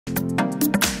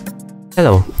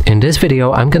Hello, in this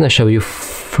video I'm gonna show you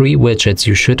 3 widgets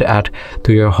you should add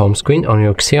to your home screen on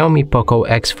your Xiaomi POCO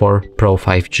X4 Pro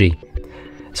 5G.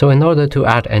 So in order to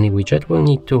add any widget, we'll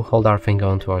need to hold our finger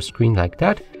onto our screen like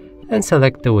that and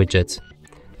select the widgets.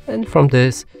 And from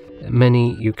this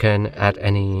menu you can add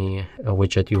any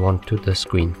widget you want to the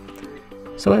screen.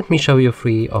 So let me show you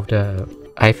 3 of the,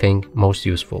 I think, most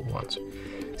useful ones.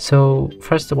 So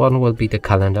first one will be the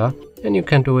calendar, and you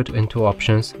can do it in 2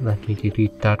 options. Let me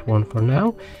delete that one for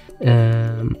now.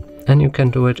 And you can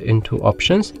do it in 2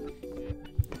 options,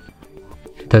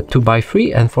 the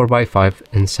 2x3 and 4x5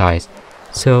 in size.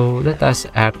 So let us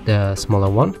add the smaller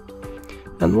one.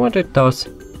 And what it does,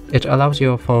 it allows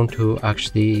your phone to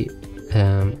actually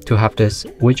to have this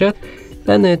widget.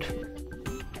 Then it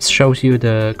shows you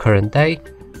the current day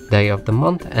of the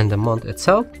month and the month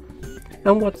itself.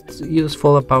 And what's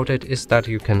useful about it is that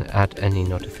you can add any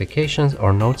notifications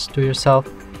or notes to yourself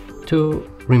to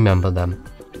remember them.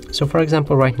 So for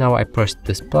example, right now I pressed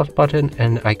this plus button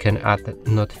and I can add the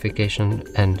notification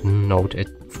and note it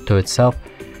to itself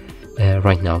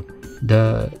right now.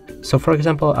 So for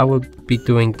example, I will be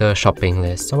doing the shopping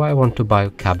list. So I want to buy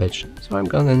cabbage. So I'm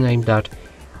gonna name that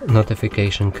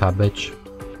notification cabbage.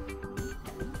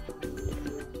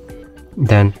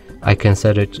 Then I can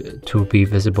set it to be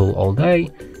visible all day,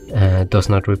 does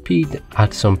not repeat,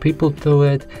 add some people to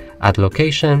it, add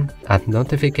location, add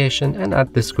notification, and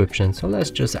add description. So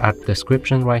let's just add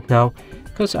description right now,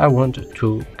 because I want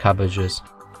 2 cabbages.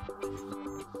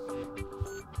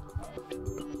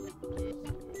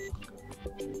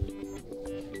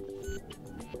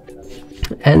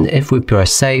 And if we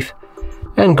press save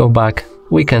and go back,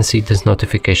 we can see this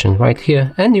notification right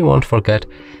here, and you won't forget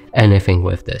anything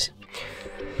with this.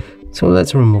 So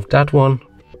let's remove that one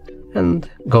and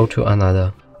go to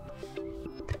another.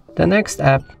 The next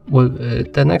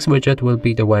widget will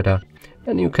be the weather,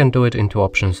 and you can do it in 2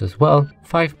 options as well,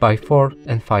 5x4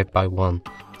 and 5x1.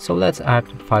 So let's add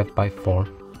 5x4.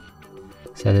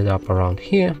 Set it up around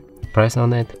here, press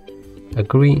on it,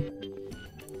 agree.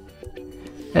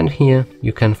 And here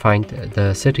you can find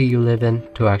the city you live in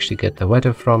to actually get the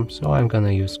weather from. So I'm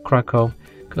gonna use Krakow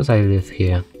because I live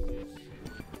here.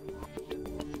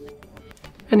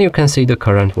 And you can see the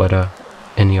current weather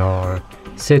in your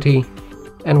city,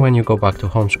 and when you go back to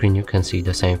home screen you can see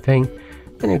the same thing,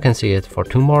 and you can see it for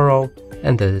tomorrow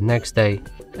and the next day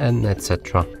and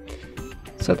etc.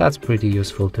 So that's pretty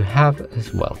useful to have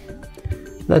as well.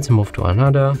 Let's move to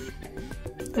another,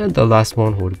 and the last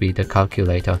one would be the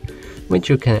calculator, which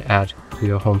you can add to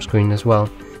your home screen as well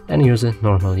and use it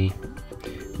normally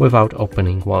without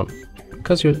opening one,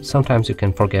 because sometimes you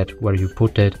can forget where you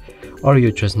put it, or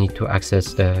you just need to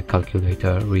access the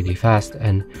calculator really fast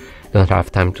and don't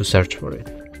have time to search for it.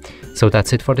 So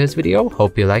that's it for this video.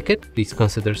 Hope you like it. Please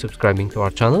consider subscribing to our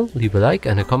channel, leave a like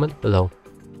and a comment below.